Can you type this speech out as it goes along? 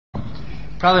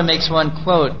Prabhupada makes one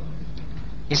quote.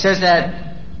 He says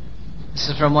that, this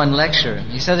is from one lecture,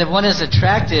 he says if one is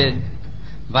attracted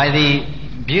by the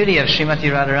beauty of Srimati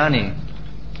Radharani,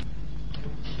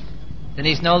 then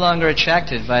he's no longer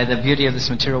attracted by the beauty of this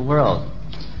material world.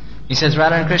 He says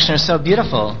Radha and Krishna are so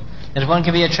beautiful that if one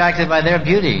can be attracted by their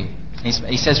beauty, he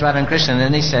says Radha and Krishna, and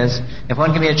then he says if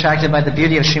one can be attracted by the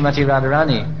beauty of Srimati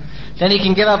Radharani, then he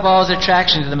can give up all his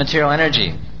attraction to the material energy.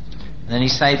 And then he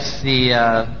cites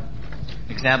the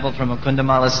example from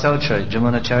Mukundamala Stotra,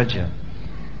 Jamunacharya.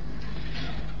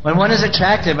 When one is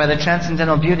attracted by the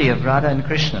transcendental beauty of Radha and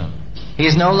Krishna, he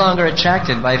is no longer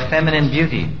attracted by feminine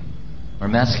beauty or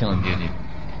masculine beauty.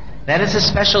 That is the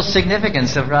special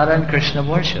significance of Radha and Krishna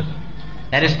worship.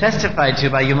 That is testified to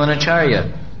by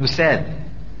Yamunacharya, who said,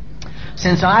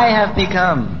 since I have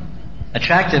become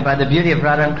attracted by the beauty of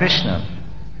Radha and Krishna,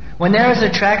 when there is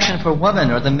attraction for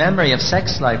woman or the memory of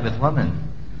sex life with woman,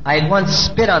 I at once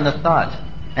spit on the thought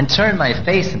and turn my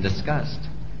face in disgust.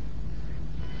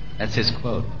 That's his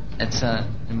quote. That's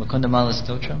in Mukundamala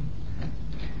Stotra.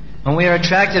 When we are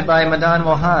attracted by Madan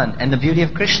Mohan and the beauty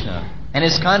of Krishna and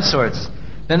his consorts,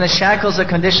 then the shackles of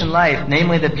conditioned life,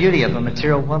 namely the beauty of a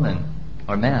material woman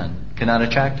or man, cannot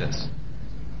attract us.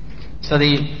 So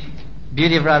the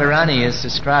beauty of Radharani is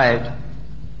described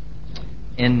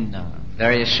in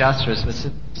various shastras, but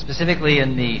specifically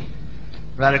in the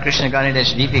Radha Krishna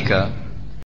Ganidesh Deepika.